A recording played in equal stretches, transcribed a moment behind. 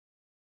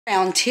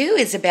Round two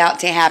is about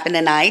to happen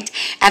tonight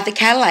at the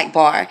Cadillac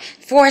Bar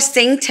for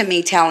Sing to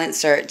Me Talent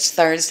Search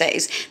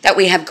Thursdays that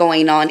we have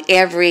going on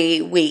every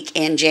week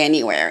in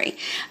January.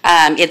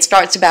 It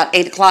starts about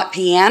 8 o'clock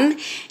p.m.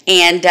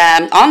 and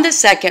on the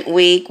second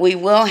week we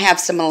will have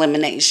some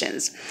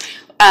eliminations.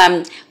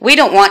 We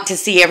don't want to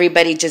see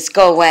everybody just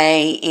go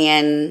away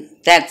and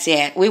that's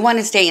it. We want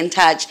to stay in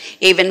touch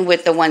even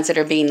with the ones that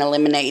are being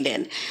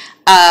eliminated.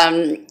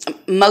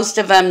 Most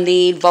of them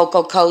need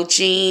vocal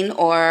coaching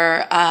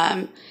or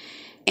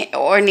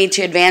need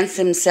to advance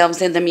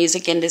themselves in the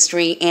music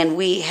industry, and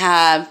we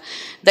have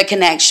the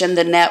connection,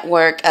 the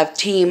network of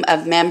team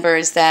of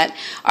members that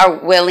are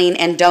willing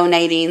and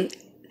donating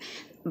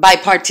by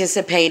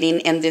participating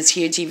in this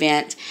huge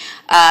event.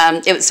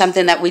 It was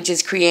something that we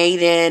just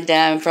created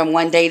from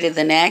one day to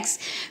the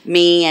next,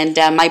 me and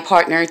my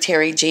partner,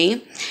 Terri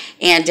G,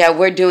 and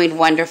we're doing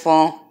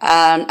wonderful.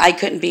 I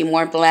couldn't be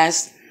more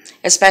blessed,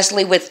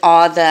 especially with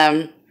all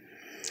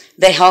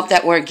the help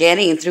that we're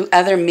getting through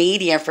other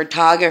media,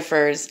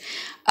 photographers,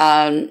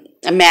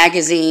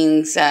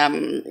 magazines,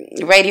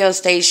 radio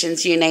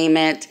stations, you name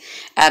it.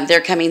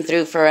 They're coming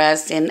through for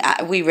us, and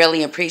we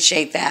really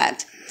appreciate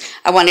that.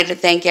 I wanted to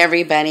thank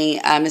everybody,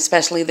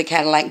 especially the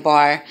Cadillac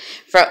Bar,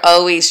 for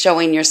always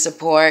showing your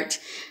support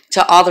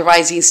to all the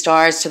rising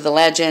stars, to the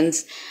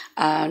legends.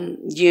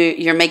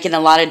 You're making a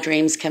lot of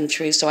dreams come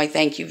true, so I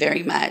thank you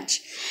very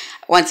much.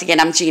 Once again,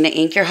 I'm Jina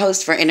Inc., your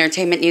host for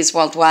Entertainment News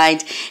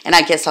Worldwide, and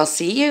I guess I'll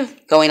see you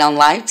going on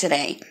live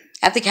today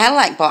at the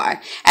Cadillac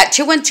Bar at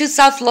 212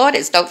 South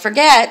Flores. Don't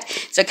forget.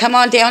 So come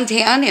on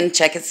downtown and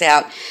check us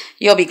out.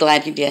 You'll be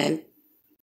glad you did.